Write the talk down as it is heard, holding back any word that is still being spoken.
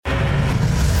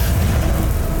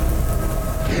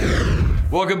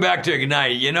Welcome back to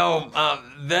Ignite. You know,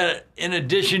 that in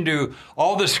addition to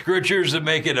all the scriptures that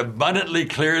make it abundantly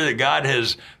clear that God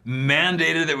has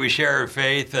mandated that we share our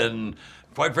faith, and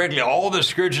quite frankly, all the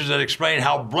scriptures that explain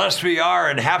how blessed we are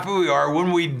and happy we are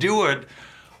when we do it,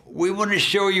 we want to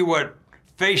show you what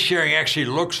faith sharing actually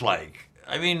looks like.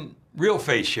 I mean, real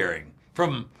faith sharing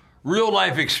from real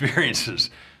life experiences.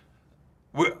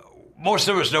 Most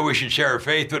of us know we should share our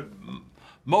faith, but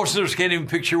most of us can't even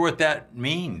picture what that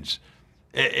means,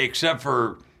 except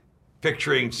for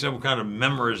picturing some kind of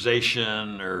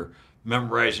memorization or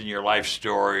memorizing your life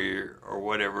story or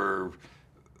whatever.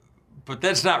 But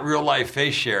that's not real life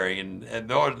faith sharing. And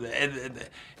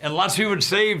lots of people are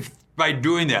saved by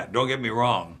doing that, don't get me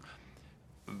wrong.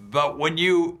 But when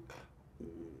you're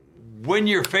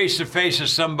face to face with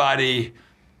somebody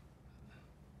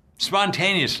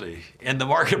spontaneously in the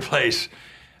marketplace,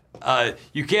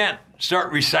 you can't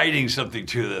start reciting something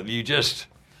to them. You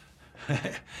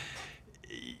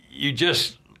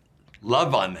just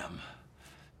love on them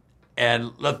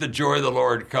and let the joy of the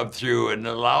Lord come through and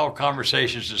allow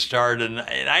conversations to start. And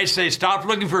I say, stop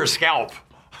looking for a scalp.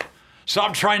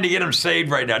 Stop trying to get them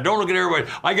saved right now. Don't look at everybody.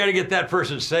 I got to get that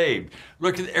person saved.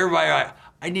 Look at everybody.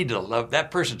 I need to love.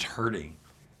 That person's hurting.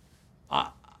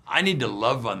 I need to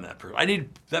love on that person.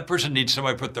 That person needs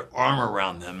somebody to put their arm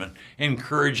around them and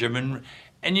encourage them.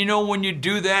 And you know, when you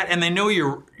do that and they know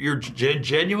you're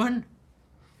genuine,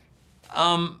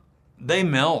 they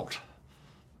melt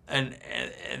and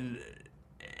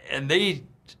they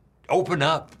open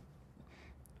up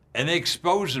and they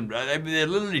expose them. I mean, they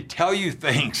literally tell you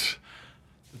things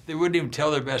that they wouldn't even tell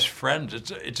their best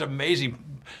friends. It's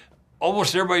amazing.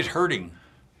 Almost everybody's hurting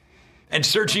and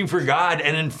searching for God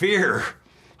and in fear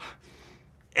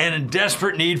and in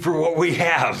desperate need for what we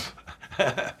have.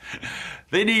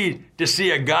 They need to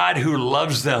see a God who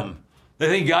loves them. They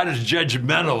think God is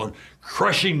judgmental and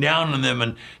crushing down on them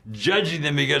and judging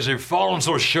them because they've fallen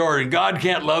so short and God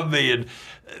can't love me, and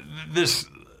this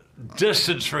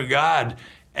distance from God.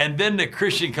 And then the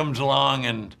Christian comes along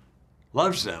and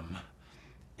loves them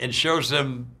and shows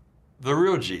them the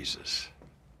real Jesus,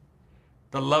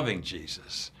 the loving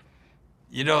Jesus.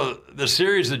 You know, the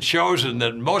series The Chosen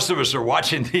that most of us are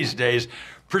watching these days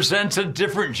presents a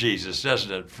different Jesus,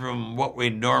 doesn't it, from what we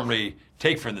normally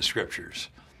take from the scriptures.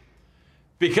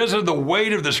 Because of the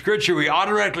weight of the scripture, we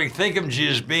automatically think of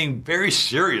Jesus being very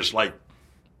serious, like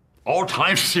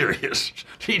all-time serious.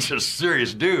 He's a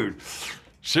serious dude,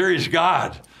 serious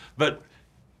God. But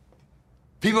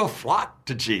people flock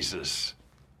to Jesus.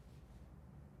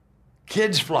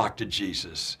 Kids flock to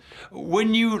Jesus.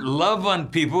 When you love on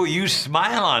people, you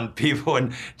smile on people,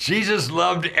 and Jesus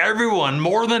loved everyone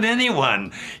more than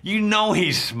anyone. You know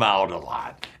he smiled a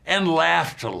lot and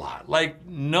laughed a lot, like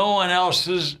no one else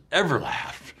has ever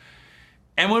laughed.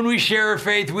 And when we share our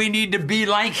faith, we need to be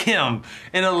like him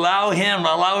and allow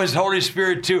his Holy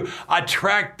Spirit to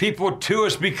attract people to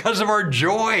us because of our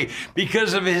joy,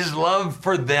 because of his love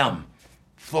for them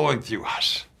flowing through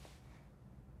us.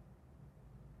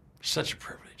 Such a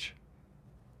privilege.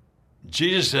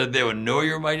 Jesus said they would know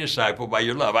you're my disciple by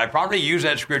your love. I probably use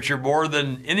that scripture more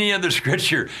than any other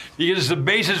scripture because it's the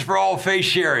basis for all faith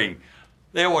sharing.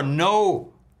 They will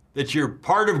know that you're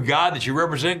part of God, that you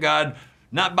represent God,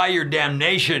 not by your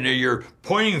damnation or your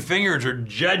pointing fingers or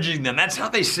judging them. That's how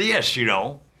they see us, you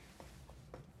know.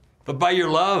 But by your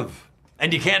love.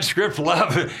 And you can't script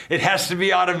love. It has to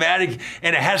be automatic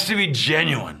and it has to be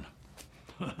genuine.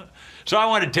 So I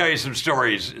want to tell you some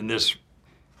stories in this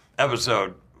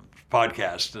episode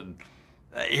podcast. And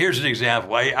here's an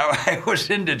example. I was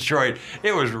in Detroit.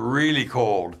 It was really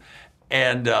cold.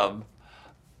 And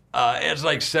it's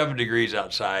like 7 degrees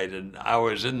outside. And I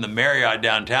was in the Marriott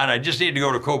downtown. I just needed to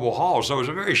go to Cobo Hall. So it was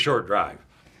a very short drive.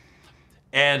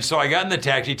 And so I got in the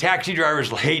taxi. Taxi drivers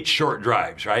hate short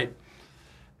drives, right?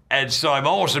 And so I'm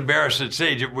almost embarrassed to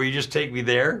say, will you just take me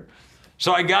there?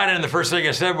 So I got in, and the first thing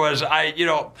I said was,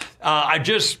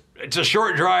 it's a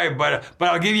short drive, but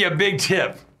I'll give you a big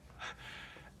tip.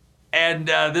 And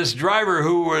this driver,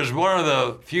 who was one of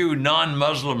the few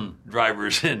non-Muslim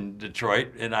drivers in Detroit,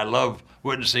 and I love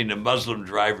witnessing to Muslim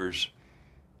drivers.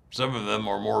 Some of them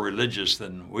are more religious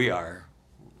than we are.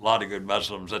 A lot of good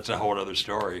Muslims, that's a whole other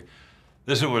story.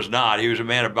 This one was not. He was a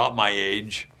man about my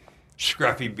age,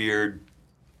 scruffy beard.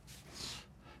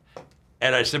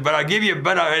 And I said, I'll give you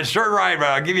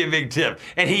a big tip.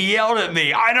 And he yelled at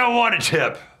me, I don't want a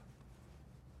tip.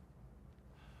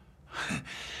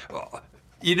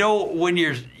 You know, when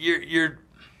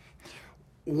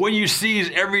when you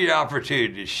seize every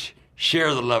opportunity to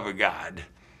share the love of God,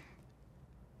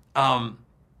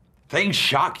 things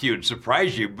shock you and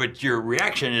surprise you, but your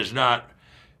reaction is not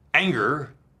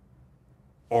anger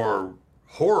or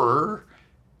horror.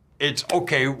 It's,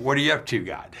 okay, what are you up to,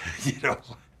 God?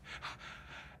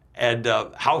 And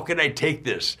how can I take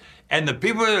this? And the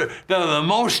people that are the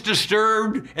most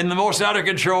disturbed and the most out of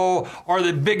control are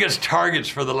the biggest targets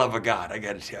for the love of God, I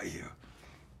got to tell you.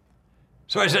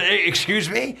 So I said, hey, excuse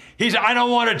me? He said, I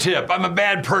don't want a tip. I'm a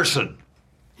bad person.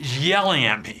 He's yelling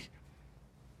at me.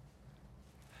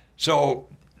 So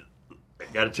I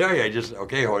got to tell you,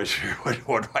 okay, Holy Spirit,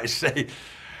 what do I say?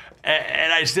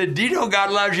 And I said, do you know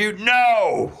God loves you?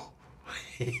 No.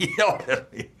 He yelled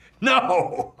at me.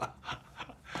 No.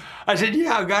 I said,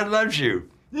 yeah, God loves you.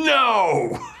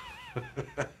 No.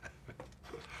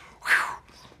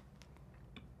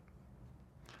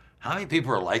 How many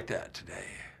people are like that today?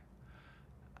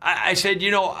 I said,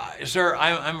 sir,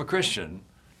 I'm a Christian,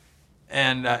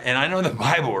 and I know the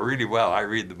Bible really well. I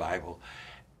read the Bible,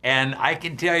 and I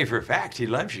can tell you for a fact he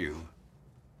loves you.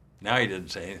 Now he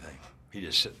didn't say anything. He's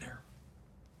just sitting there.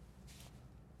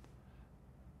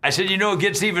 I said, it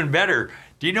gets even better.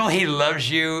 Do you know he loves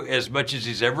you as much as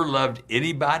he's ever loved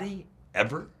anybody,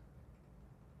 ever?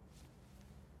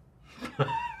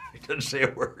 He doesn't say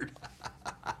a word.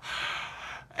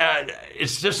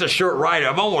 It's just a short ride.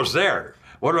 I'm almost there.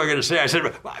 What am I going to say? I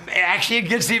said, actually, it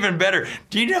gets even better.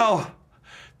 Do you know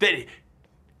that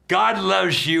God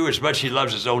loves you as much as he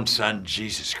loves his own son,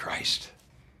 Jesus Christ?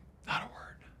 Not a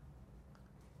word.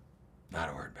 Not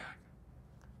a word back.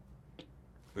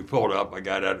 We pulled up. I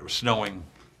got out. It was snowing.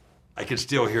 I could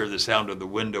still hear the sound of the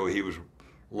window he was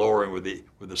lowering with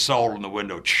the salt in the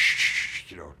window.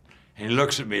 And he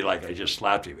looks at me like I just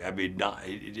slapped him. I mean,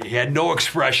 he had no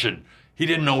expression. He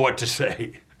didn't know what to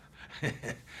say.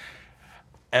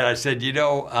 And I said,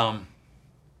 and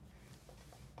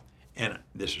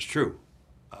this is true.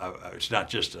 It's not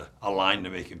just a line to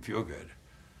make him feel good.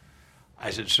 I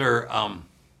said, sir,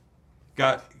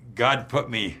 God put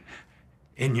me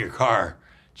in your car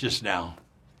just now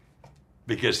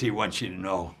because he wants you to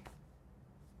know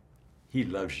he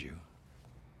loves you.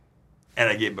 And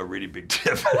I gave him a really big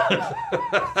tip.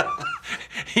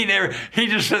 He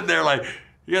just sitting there like,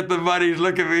 you got the money,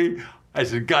 look at me. I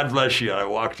said, God bless you. And I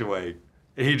walked away.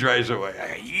 And he drives away. I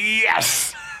go,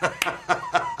 yes!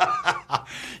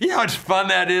 You know how much fun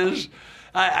that is?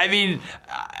 I mean,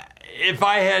 if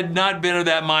I had not been of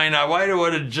that mind, I might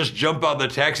have just jumped out of the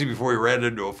taxi before he ran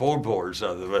into a phone pole or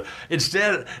something. But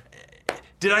instead,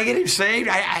 did I get him saved?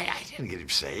 I didn't get him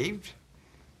saved.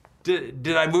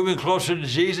 Did I move him closer to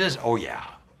Jesus? Oh, yeah.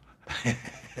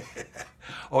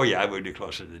 Oh, yeah, I moved him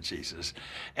closer to Jesus.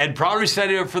 And probably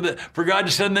set it up for God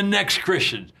to send the next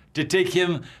Christian to take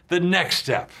him the next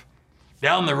step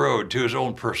down the road to his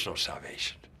own personal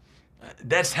salvation.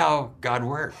 That's how God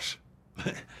works.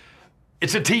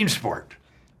 It's a team sport.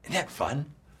 Isn't that fun?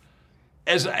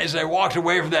 As I walked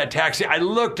away from that taxi, I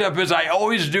looked up, as I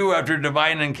always do after a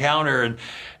divine encounter,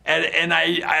 and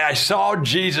I saw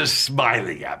Jesus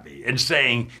smiling at me and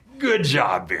saying, good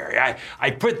job, Barry.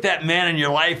 I put that man in your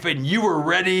life, and you were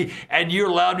ready, and you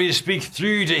allowed me to speak through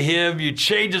you to him. You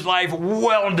changed his life.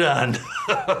 Well done.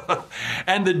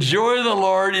 And the joy of the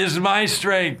Lord is my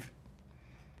strength.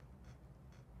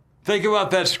 Think about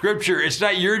that scripture. It's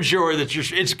not your joy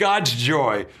it's God's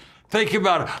joy. Think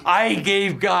about it. I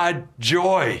gave God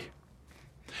joy.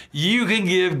 You can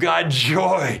give God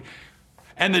joy.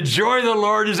 And the joy of the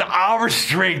Lord is our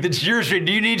strength. It's your strength.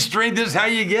 Do you need strength? This is how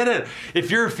you get it.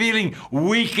 If you're feeling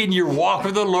weak in your walk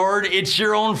with the Lord, it's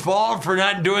your own fault for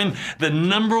not doing the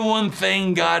number one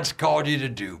thing God's called you to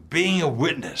do, being a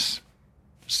witness,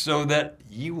 so that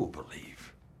you will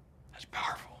believe. That's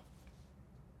powerful.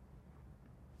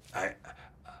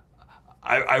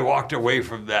 I walked away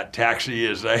from that taxi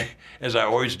as I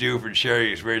always do from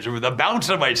sharing experience with a bounce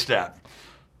in my step.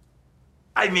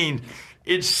 I mean,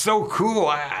 it's so cool.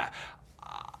 I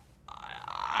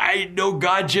know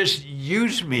God just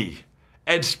used me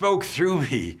and spoke through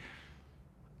me.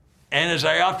 And as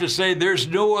I often say, there's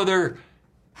no other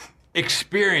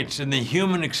experience in the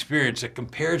human experience that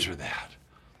compares with that.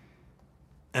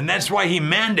 And that's why he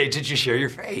mandates that you share your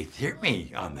faith. Hear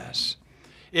me on this.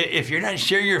 If you're not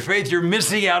sharing your faith, you're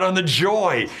missing out on the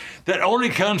joy that only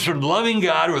comes from loving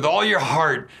God with all your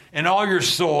heart and all your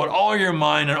soul and all your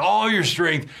mind and all your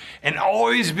strength, and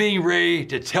always being ready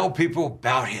to tell people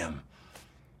about him.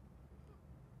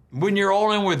 When you're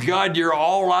all in with God, you're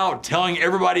all out telling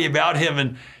everybody about him,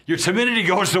 and your timidity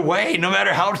goes away no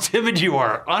matter how timid you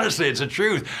are. Honestly, it's the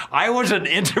truth. I was an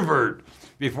introvert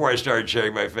before I started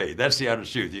sharing my faith. That's the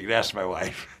honest truth. You can ask my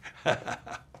wife.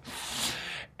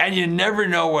 And you never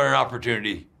know when an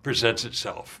opportunity presents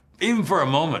itself, even for a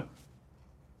moment.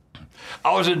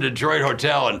 I was in a Detroit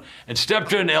hotel and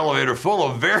stepped in an elevator full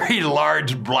of very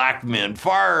large black men,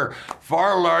 far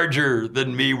larger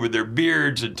than me, with their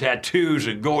beards and tattoos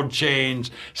and gold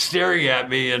chains, staring at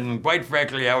me. And quite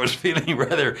frankly, I was feeling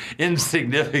rather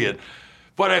insignificant.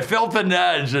 But I felt the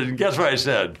nudge, and guess what I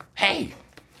said? Hey,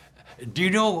 do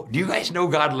you guys know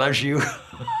God loves you?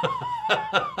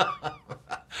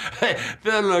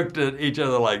 They looked at each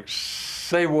other like,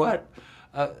 say what?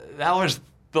 That was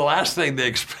the last thing they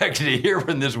expected to hear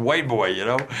from this white boy, you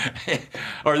know?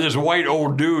 Or this white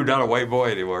old dude, not a white boy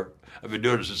anymore. I've been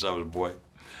doing it since I was a boy.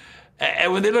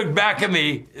 And when they looked back at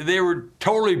me, they were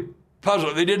totally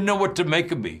puzzled. They didn't know what to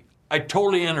make of me. I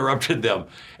totally interrupted them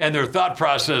and their thought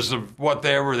process of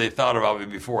whatever they thought about me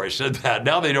before I said that.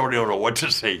 Now they don't know what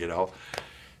to say, you know?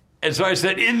 And so I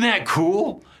said, isn't that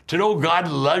cool to know God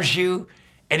loves you?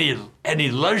 And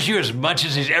he loves you as much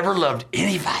as he's ever loved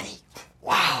anybody.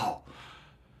 Wow.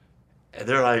 And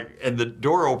they're like, and the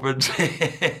door opens,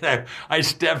 and I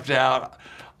stepped out.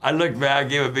 I looked back,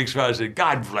 gave a big smile, and said,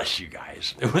 God bless you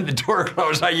guys. And when the door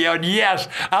closed, I yelled, yes.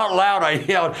 Out loud, I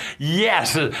yelled,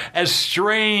 yes. As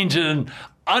strange and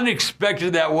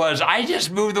unexpected that was, I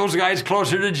just moved those guys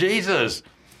closer to Jesus.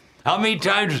 How many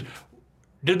times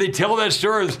did they tell that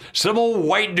story? Some old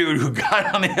white dude who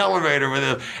got on the elevator with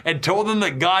them and told them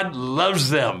that God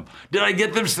loves them. Did I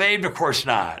get them saved? Of course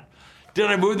not. Did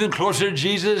I move them closer to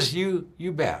Jesus? You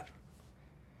bet.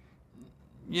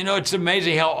 You know, it's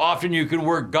amazing how often you can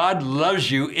work God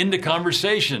loves you into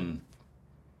conversation.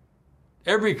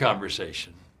 Every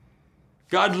conversation.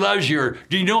 God loves you.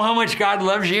 Do you know how much God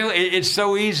loves you? It's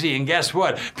so easy. And guess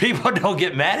what? People don't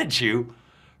get mad at you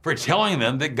for telling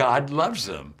them that God loves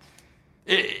them.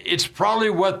 It's probably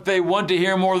what they want to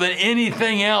hear more than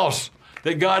anything else,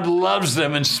 that God loves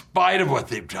them in spite of what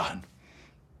they've done.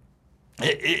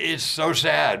 It's so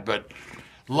sad, but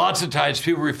lots of times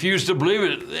people refuse to believe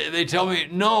it. They tell me,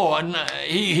 no,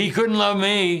 he couldn't love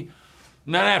me,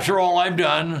 not after all I've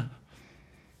done.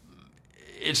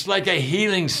 It's like a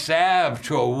healing salve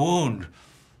to a wound,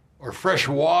 or fresh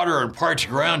water on parched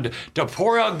ground, to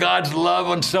pour out God's love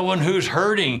on someone who's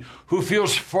hurting, who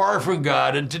feels far from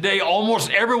God. And today, almost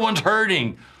everyone's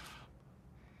hurting.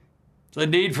 The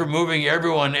need for moving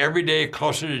everyone every day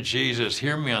closer to Jesus,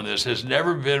 hear me on this, has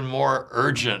never been more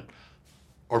urgent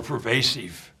or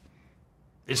pervasive.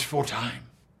 It's full time.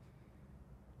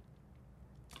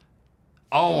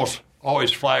 I almost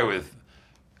always fly with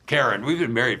Karen. We've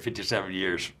been married 57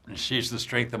 years, and she's the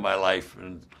strength of my life.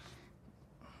 And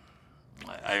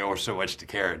I owe so much to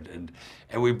Karen.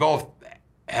 And we both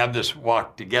have this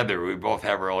walk together. We both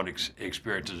have our own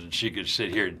experiences, and she could sit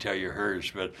here and tell you hers.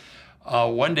 But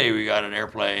one day we got an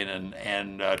airplane,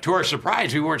 and to our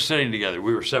surprise, we weren't sitting together.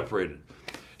 We were separated.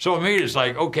 So immediately it's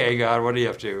like, okay, God, what do you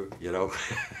have to, you know?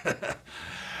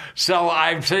 So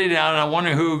I'm sitting down, and I'm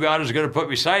wondering who God is going to put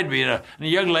beside me. And a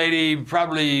young lady,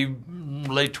 probably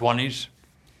late 20s,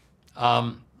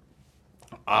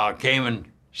 came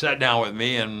and sat down with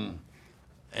me, and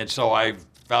so I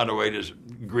found a way to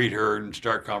greet her and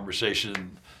start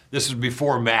conversation. This is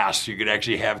before masks. You could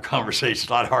actually have conversations.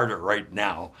 A lot harder right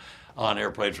now on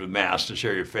airplanes with masks to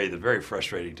share your faith. It's very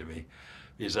frustrating to me,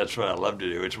 because that's what I love to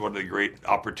do. It's one of the great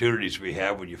opportunities we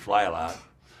have when you fly a lot.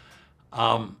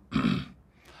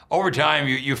 Over time,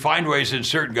 you find ways to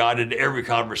insert God into every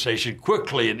conversation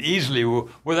quickly and easily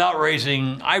without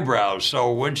raising eyebrows.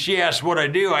 So when she asked what I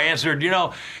do, I answered, you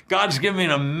know, God's given me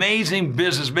an amazing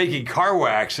business making car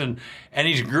wax, and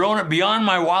he's grown it beyond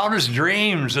my wildest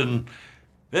dreams. And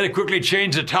then it quickly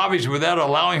changed the topics without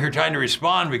allowing her time to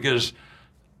respond, because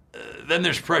then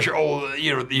there's pressure. Oh,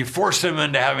 you know, you force them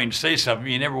into having to say something.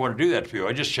 You never want to do that to people.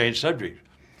 I just changed subject.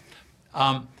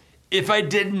 If I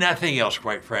did nothing else,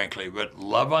 quite frankly, but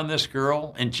love on this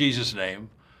girl in Jesus' name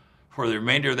for the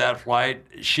remainder of that flight,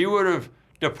 she would have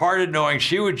departed knowing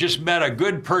she would just met a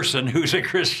good person who's a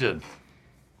Christian.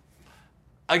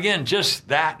 Again, just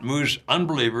that moves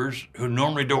unbelievers who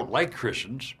normally don't like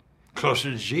Christians closer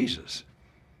to Jesus.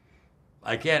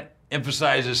 I can't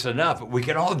emphasize this enough, but we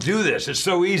can all do this. It's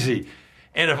so easy.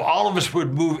 And if all of us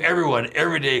would move everyone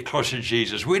every day closer to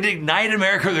Jesus, we'd ignite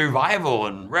America with revival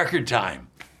in record time.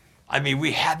 I mean,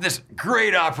 we had this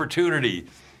great opportunity.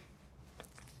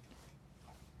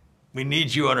 We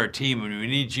need you on our team, and we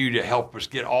need you to help us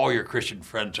get all your Christian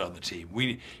friends on the team.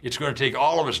 It's going to take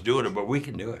all of us doing it, but we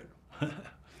can do it.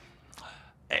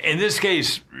 In this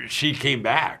case, she came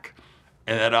back,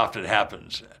 and that often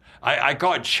happens. I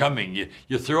call it chumming.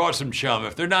 You throw out some chum.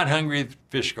 If they're not hungry,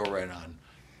 fish go right on.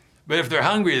 But if they're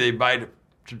hungry, they bite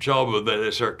some chum, and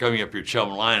they start coming up your chum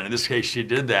line. In this case, she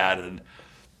did that, and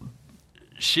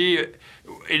she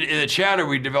in the chatter,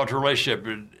 we developed a relationship,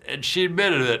 and she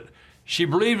admitted that she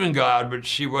believed in God, but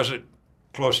she wasn't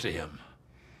close to him.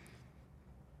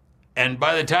 And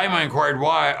by the time I inquired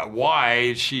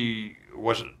why she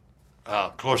wasn't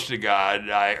close to God,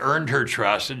 I earned her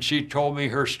trust, and she told me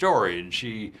her story. And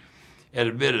she had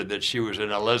admitted that she was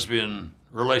in a lesbian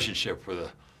relationship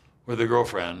with a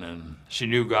girlfriend, and she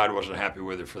knew God wasn't happy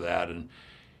with her for that, and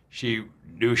she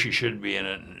knew she shouldn't be in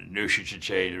it, and knew she should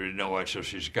change. But you know what? So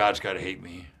she's, God's got to hate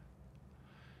me.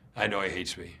 I know he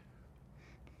hates me.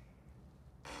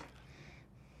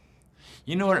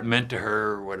 You know what it meant to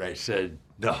her when I said,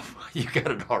 no, you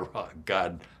got it all wrong.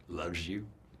 God loves you.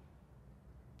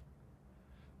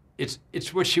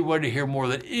 It's what she wanted to hear more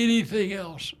than anything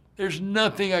else. There's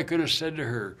nothing I could have said to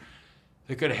her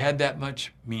that could have had that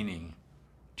much meaning.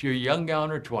 To a young gal in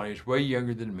her 20s, way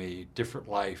younger than me, different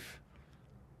life,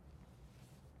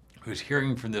 who's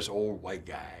hearing from this old white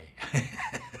guy.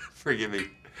 Forgive me.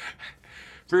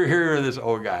 For hearing this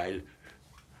old guy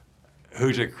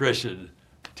who's a Christian,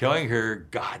 telling her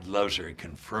God loves her and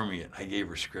confirming it. I gave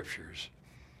her scriptures.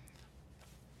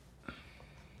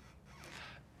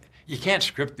 You can't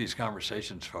script these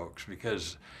conversations, folks,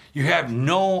 because you have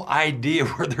no idea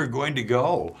where they're going to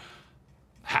go.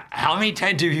 How many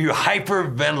times have you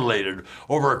hyperventilated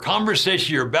over a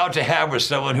conversation you're about to have with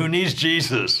someone who needs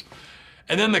Jesus?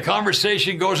 And then the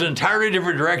conversation goes an entirely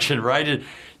different direction, right?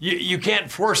 You can't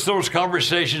force those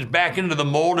conversations back into the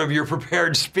mold of your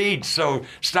prepared speech, so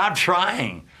stop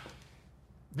trying.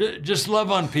 Just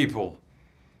love on people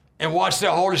and watch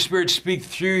the Holy Spirit speak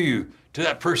through you to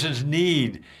that person's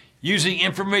need, using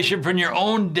information from your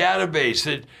own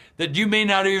database that you may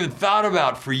not have even thought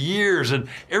about for years. And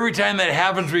every time that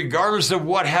happens, regardless of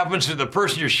what happens to the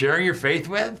person you're sharing your faith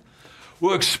with,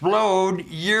 will explode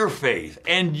your faith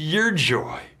and your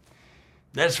joy.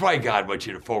 That's why God wants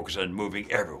you to focus on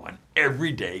moving everyone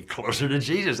every day closer to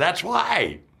Jesus. That's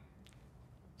why.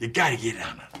 You got to get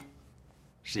on it.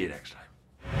 See you next time.